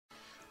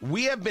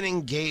We have been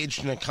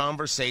engaged in a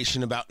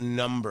conversation about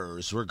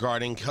numbers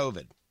regarding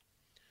COVID.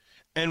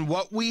 And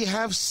what we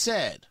have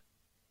said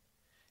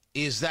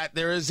is that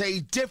there is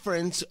a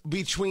difference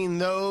between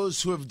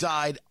those who have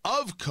died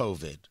of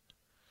COVID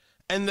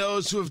and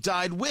those who have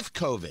died with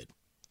COVID.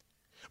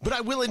 But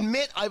I will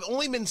admit I've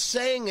only been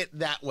saying it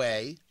that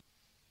way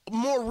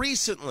more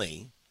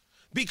recently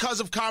because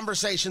of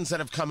conversations that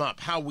have come up.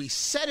 How we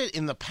said it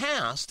in the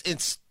past,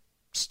 it's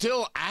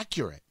still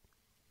accurate,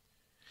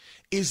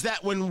 is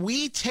that when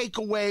we take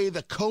away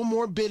the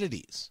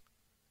comorbidities,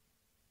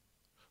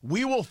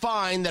 we will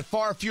find that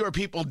far fewer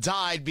people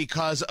died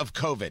because of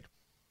COVID.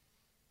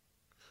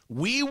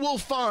 We will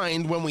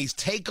find when we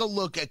take a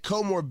look at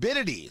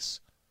comorbidities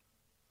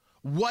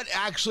what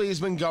actually has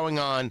been going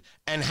on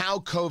and how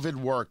COVID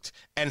worked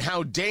and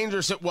how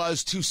dangerous it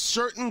was to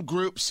certain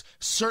groups,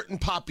 certain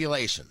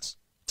populations.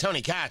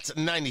 Tony Katz,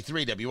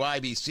 93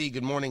 WIBC,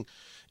 good morning.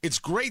 It's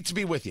great to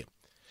be with you.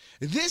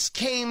 This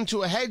came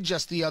to a head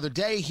just the other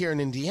day here in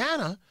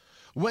Indiana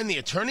when the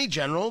Attorney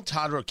General,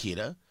 Todd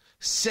Rokita,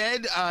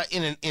 said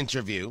in an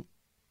interview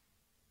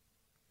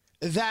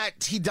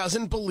that he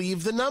doesn't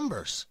believe the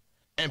numbers.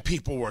 And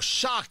people were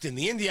shocked, and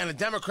the Indiana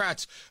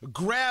Democrats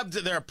grabbed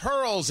their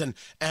pearls, and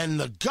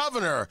the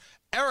governor,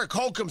 Eric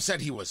Holcomb,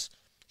 said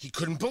he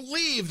couldn't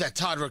believe that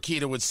Todd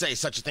Rokita would say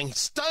such a thing.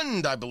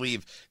 Stunned, I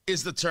believe,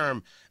 is the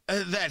term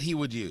that he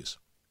would use.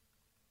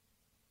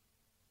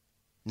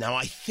 Now,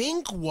 I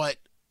think what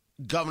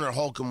Governor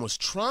Holcomb was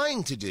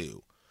trying to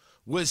do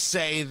was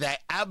say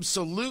that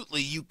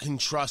absolutely you can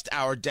trust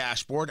our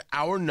dashboard.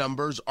 Our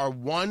numbers are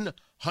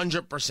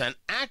 100%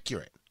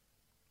 accurate,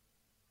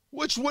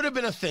 which would have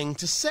been a thing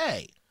to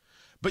say.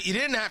 But you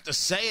didn't have to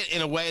say it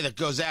in a way that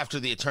goes after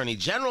the Attorney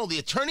General. The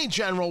Attorney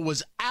General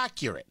was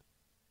accurate.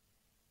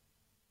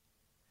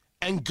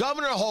 And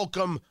Governor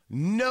Holcomb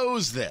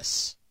knows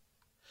this.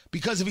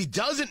 Because if he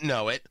doesn't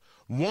know it,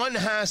 one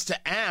has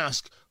to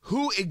ask,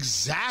 who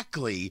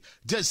exactly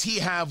does he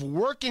have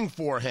working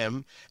for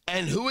him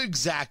and who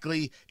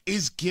exactly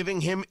is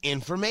giving him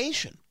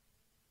information?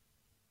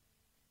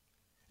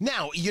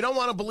 Now, you don't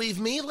want to believe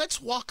me?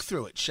 Let's walk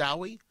through it, shall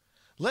we?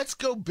 Let's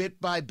go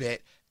bit by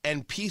bit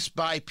and piece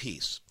by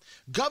piece.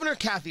 Governor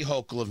Kathy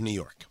Hochul of New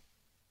York,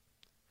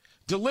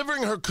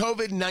 delivering her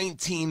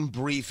COVID-19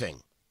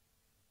 briefing,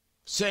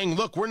 saying,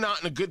 look, we're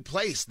not in a good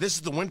place. This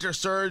is the winter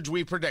surge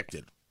we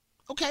predicted.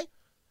 Okay.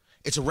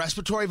 It's a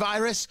respiratory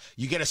virus.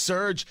 You get a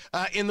surge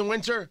in the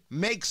winter.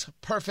 Makes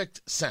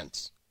perfect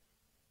sense.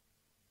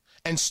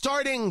 And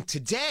starting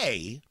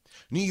today,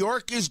 New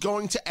York is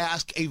going to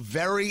ask a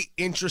very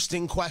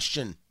interesting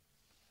question.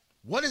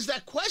 What is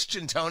that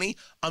question, Tony?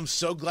 I'm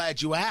so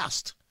glad you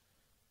asked.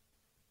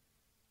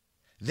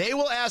 They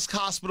will ask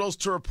hospitals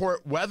to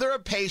report whether a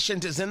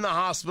patient is in the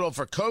hospital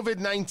for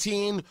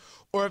COVID-19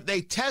 or if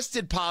they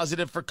tested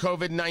positive for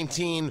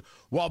COVID-19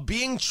 while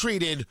being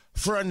treated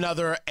for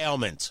another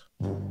ailment.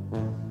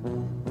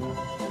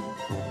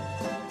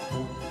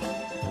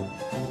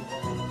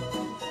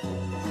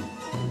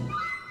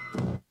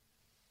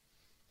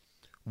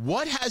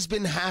 What has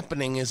been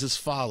happening is as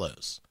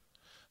follows.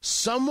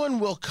 Someone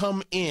will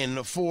come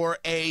in for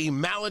a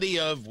malady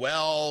of,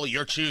 well,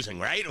 you're choosing,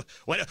 right?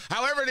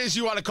 However it is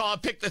you want to call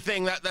it, pick the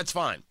thing, that's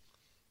fine.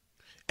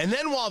 And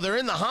then while they're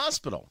in the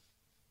hospital,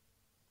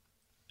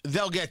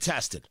 they'll get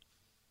tested.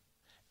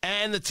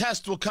 And the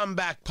test will come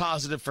back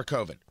positive for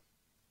COVID.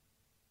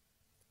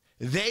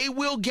 They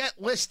will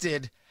get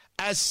listed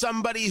as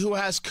somebody who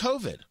has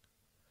COVID,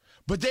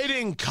 but they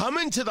didn't come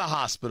into the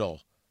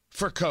hospital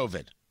for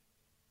COVID.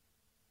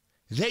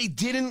 They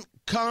didn't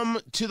come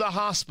to the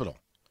hospital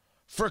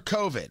for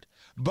COVID,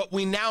 but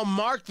we now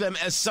mark them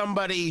as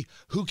somebody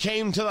who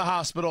came to the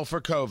hospital for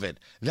COVID.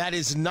 That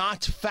is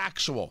not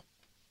factual.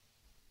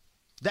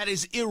 That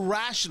is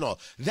irrational.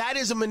 That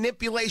is a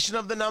manipulation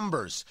of the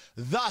numbers.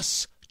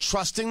 Thus,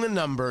 trusting the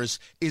numbers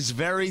is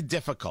very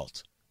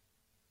difficult.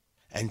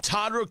 And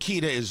Todd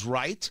Rokita is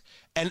right,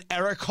 and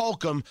Eric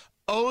Holcomb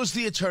owes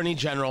the Attorney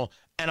General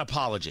an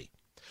apology.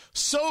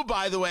 So,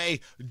 by the way,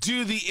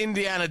 do the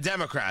Indiana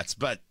Democrats,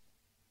 but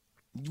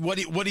what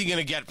are you going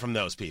to get from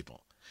those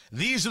people?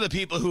 These are the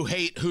people who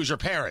hate Hoosier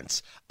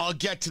parents. I'll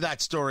get to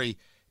that story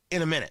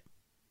in a minute.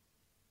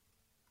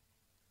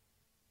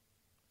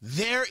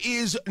 There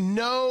is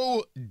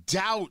no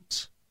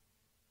doubt,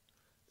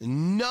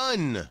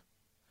 no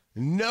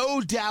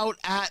doubt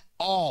at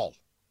all,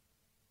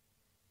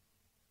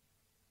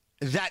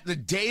 that the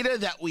data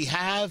that we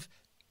have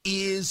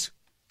is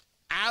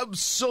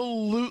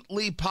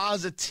absolutely,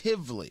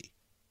 positively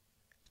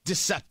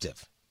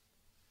deceptive.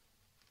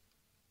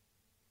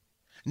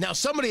 Now,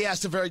 somebody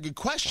asked a very good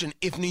question.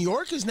 If New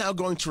York is now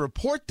going to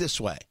report this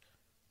way,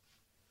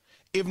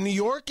 if New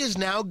York is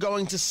now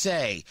going to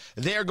say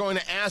they're going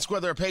to ask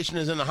whether a patient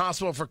is in the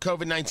hospital for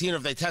COVID-19 or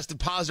if they tested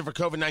positive for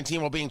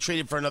COVID-19 while being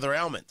treated for another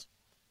ailment,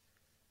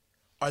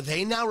 are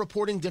they now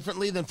reporting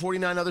differently than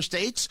 49 other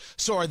states?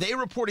 So are they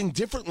reporting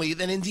differently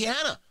than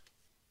Indiana?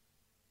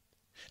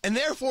 And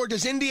therefore,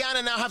 does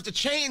Indiana now have to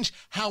change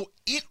how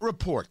it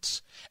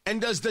reports? And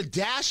does the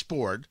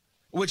dashboard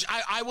which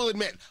I will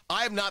admit,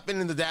 I have not been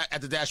in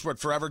at the dashboard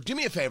forever. Do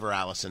me a favor,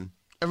 Allison.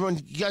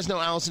 Everyone, you guys know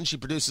Allison. She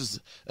produces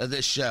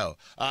this show.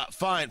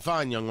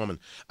 Fine, young woman.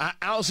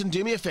 Allison,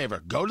 do me a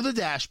favor. Go to the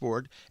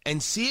dashboard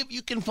and see if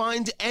you can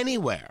find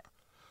anywhere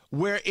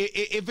where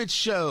if it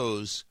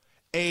shows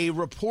a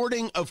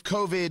reporting of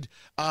COVID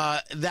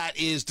that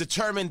is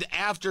determined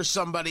after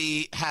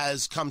somebody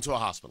has come to a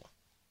hospital.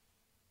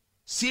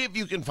 See if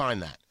you can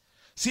find that.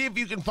 See if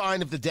you can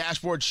find if the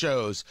dashboard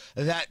shows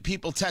that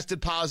people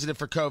tested positive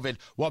for COVID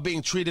while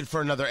being treated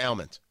for another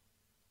ailment.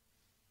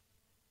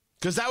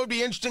 Because that would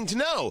be interesting to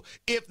know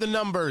if the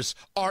numbers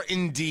are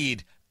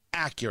indeed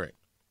accurate.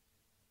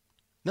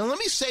 Now, let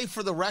me say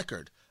for the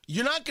record,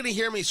 you're not going to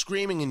hear me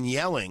screaming and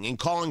yelling and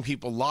calling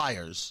people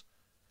liars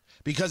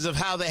because of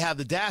how they have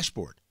the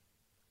dashboard.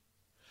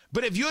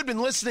 But if you had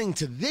been listening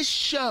to this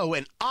show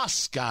and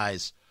us,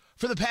 guys,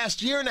 for the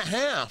past year and a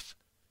half,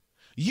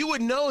 you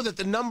would know that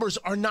the numbers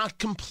are not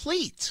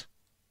complete.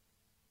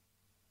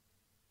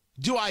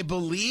 Do I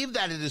believe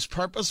that it is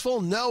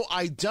purposeful? No,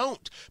 I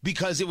don't,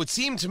 because it would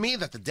seem to me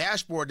that the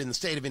dashboard in the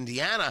state of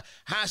Indiana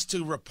has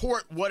to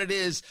report what it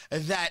is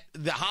that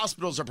the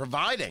hospitals are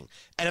providing.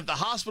 And if the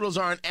hospitals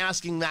aren't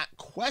asking that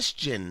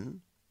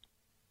question,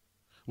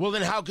 well,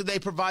 then how could they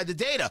provide the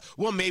data?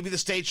 Well, maybe the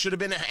state should have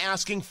been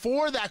asking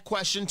for that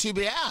question to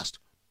be asked.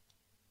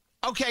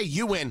 Okay,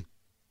 you win.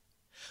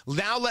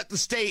 Now let the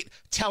state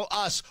tell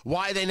us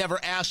why they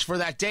never asked for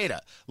that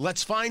data.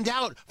 Let's find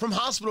out from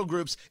hospital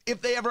groups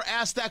if they ever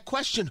asked that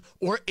question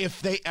or if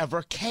they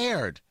ever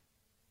cared.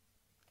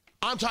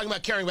 I'm talking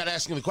about caring about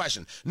asking the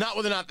question, not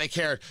whether or not they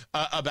cared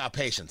about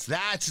patients.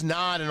 That's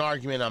not an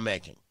argument I'm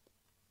making.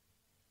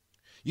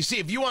 You see,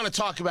 if you want to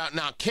talk about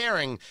not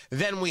caring,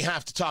 then we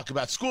have to talk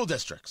about school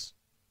districts.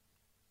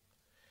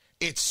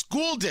 It's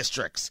school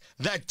districts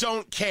that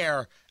don't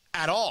care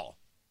at all.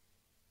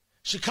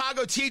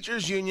 Chicago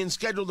Teachers Union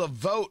scheduled a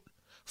vote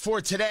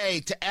for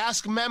today to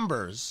ask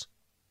members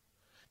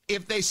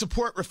if they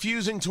support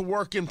refusing to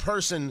work in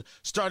person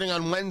starting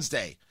on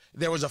Wednesday.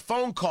 There was a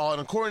phone call, and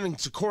according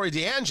to Corey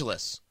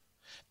DeAngelis,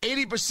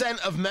 80%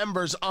 of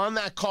members on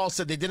that call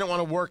said they didn't want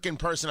to work in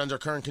person under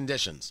current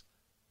conditions.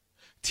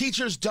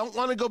 Teachers don't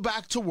want to go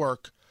back to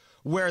work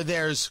where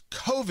there's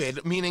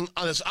COVID, meaning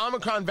this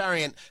Omicron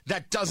variant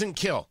that doesn't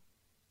kill.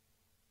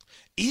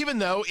 Even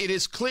though it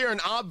is clear and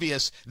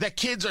obvious that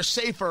kids are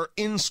safer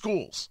in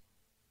schools.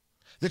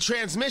 The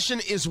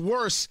transmission is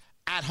worse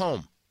at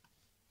home.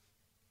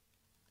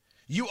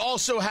 You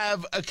also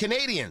have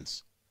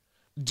Canadians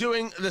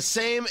doing the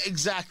same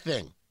exact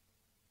thing,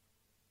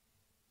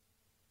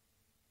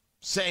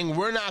 saying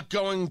we're not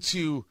going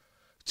to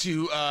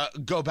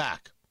go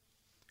back.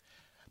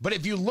 But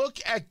if you look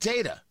at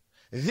data,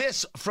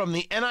 this from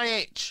the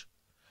NIH,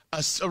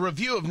 a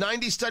review of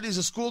 90 studies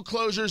of school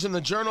closures in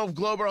the Journal of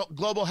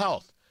Global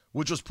Health,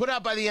 which was put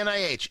out by the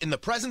NIH. In the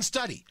present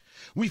study,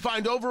 we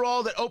find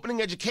overall that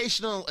opening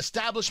educational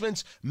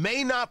establishments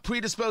may not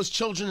predispose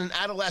children and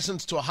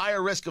adolescents to a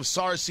higher risk of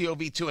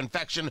SARS-CoV-2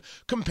 infection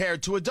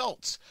compared to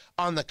adults.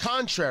 On the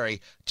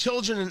contrary,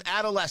 children and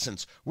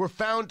adolescents were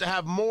found to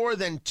have more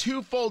than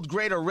twofold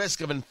greater risk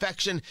of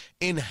infection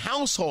in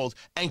household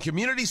and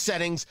community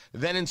settings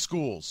than in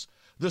schools.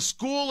 The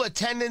school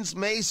attendance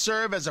may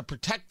serve as a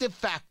protective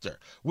factor,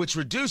 which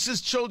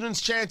reduces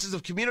children's chances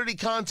of community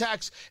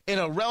contacts in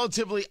a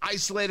relatively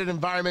isolated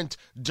environment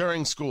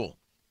during school.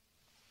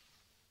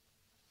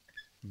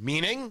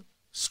 Meaning,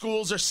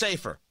 schools are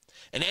safer.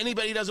 And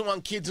anybody who doesn't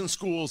want kids in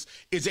schools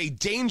is a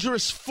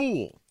dangerous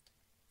fool.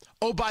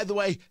 Oh, by the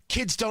way,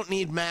 kids don't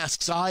need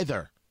masks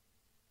either.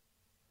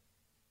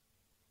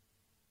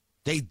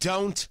 They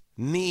don't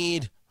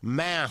need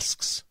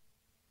masks.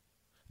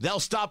 They'll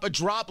stop a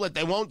droplet.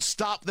 They won't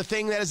stop the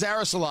thing that is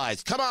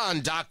aerosolized. Come on,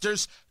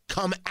 doctors.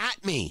 Come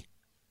at me.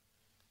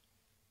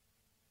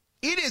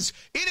 It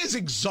is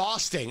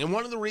exhausting. And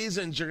one of the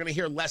reasons you're going to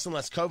hear less and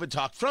less COVID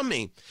talk from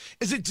me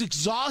is it's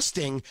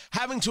exhausting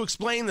having to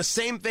explain the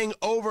same thing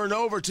over and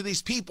over to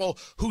these people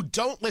who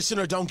don't listen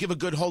or don't give a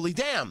good holy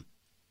damn.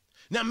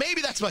 Now,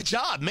 maybe that's my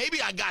job.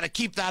 Maybe I got to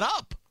keep that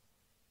up.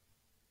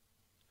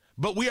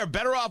 But we are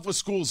better off with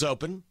schools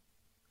open.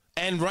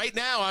 And right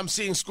now, I'm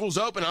seeing schools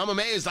open. I'm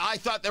amazed. I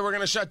thought they were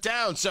going to shut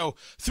down. So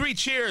 3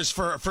 cheers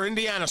for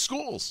Indiana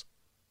schools,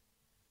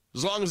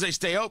 as long as they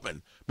stay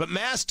open. But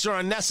masks are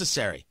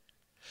unnecessary.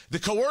 The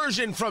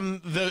coercion from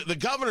the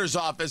governor's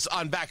office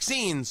on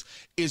vaccines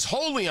is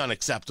wholly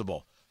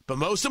unacceptable. But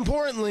most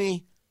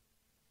importantly,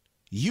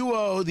 you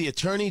owe the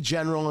Attorney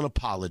General an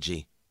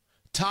apology.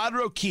 Todd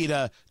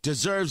Rokita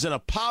deserves an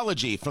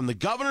apology from the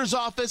governor's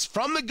office,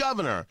 from the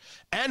governor,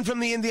 and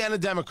from the Indiana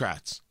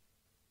Democrats.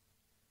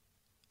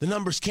 The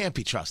numbers can't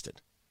be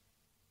trusted.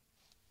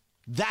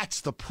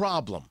 That's the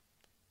problem.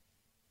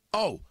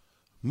 Oh,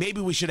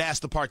 maybe we should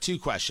ask the part 2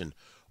 question.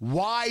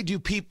 Why do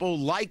people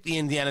like the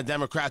Indiana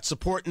Democrats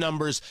support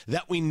numbers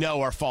that we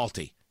know are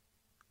faulty?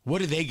 What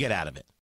do they get out of it?